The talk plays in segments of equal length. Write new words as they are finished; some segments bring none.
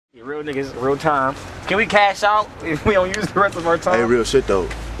Real niggas, real time. Can we cash out if we don't use the rest of our time? Hey, real shit though.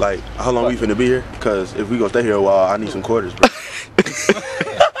 Like, how long we finna be here? Cause if we gonna stay here a while, I need some quarters, bro.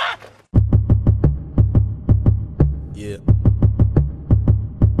 Yeah.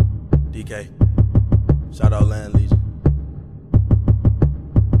 DK. Shout out Land Legion.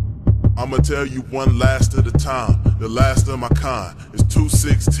 I'ma tell you one last of the time, the last of my kind. It's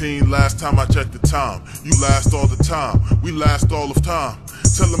 2:16, last time I checked the time. You last all the time, we last all of time.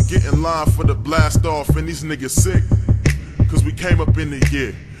 Tell them get in line for the blast off, and these niggas sick, cause we came up in the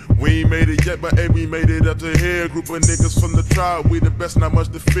year. We ain't made it yet, but hey, we made it up to here. Group of niggas from the tribe, we the best, not much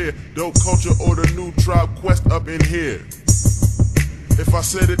to fear. Dope culture or the new tribe quest up in here. If I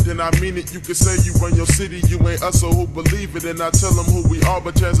said it, then I mean it. You can say you run your city, you ain't us, so who believe it? And I tell them who we are,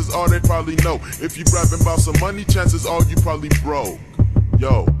 but chances are they probably know. If you rapping about some money, chances are you probably broke.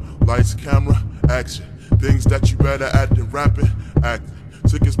 Yo, lights, camera, action. Things that you better at than rapping, acting.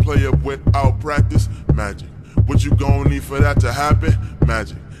 Tickets play up without practice, magic. What you gon' need for that to happen?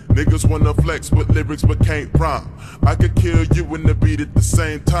 Magic. Niggas wanna flex with lyrics but can't rhyme. I could kill you and the beat at the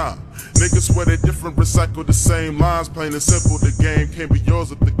same time. Niggas swear they different, recycle the same lines. Plain and simple, the game can't be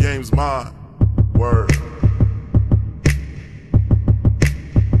yours if the game's mine. Word.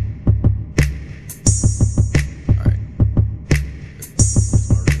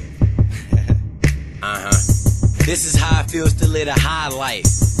 This is how it feels to live a high life.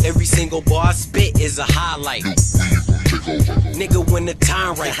 Every single bar I spit is a highlight. Nigga, when the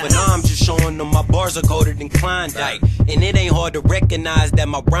time right, but now I'm just showing them my bars are colder than Klondike. And it ain't hard to recognize that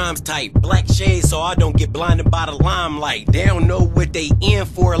my rhymes tight. Black shades so I don't get blinded by the limelight. They don't know what they in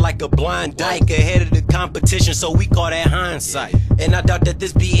for like a blind dyke. Ahead of the competition, so we call that hindsight. And I doubt that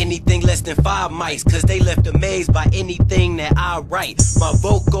this be anything less than 5 mics, cause they left amazed by anything that I write. My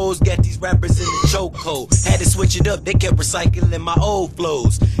vocals got these rappers in the chokehold. Had to switch it up, they kept recycling my old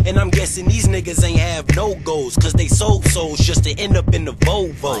flows. And I'm guessing these niggas ain't have no goals, cause they sold souls just to end up in the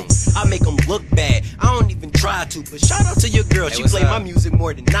Volvo. I make them look bad, I don't even try to. But shout out to your girl, she play my music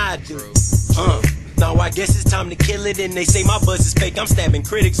more than I do. Now I guess it's time to kill it. And they say my buzz is fake, I'm stabbing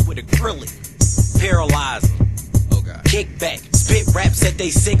critics with acrylic. Paralyzing. Kickback, spit raps at they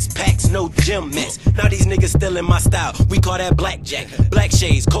 6 packs, no gym mess. Now these niggas still in my style, we call that blackjack. Black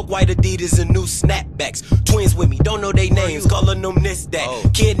shades, coke white Adidas and new snapbacks. Twins with me, don't know they names, calling them this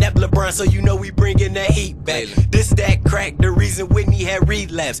that. Kidnap LeBron, so you know we bringing that heat back. This that crack, the reason Whitney had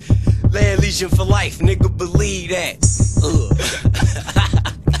relapse. Land Legion for life, nigga believe that.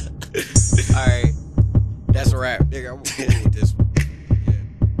 Alright, that's a wrap, nigga.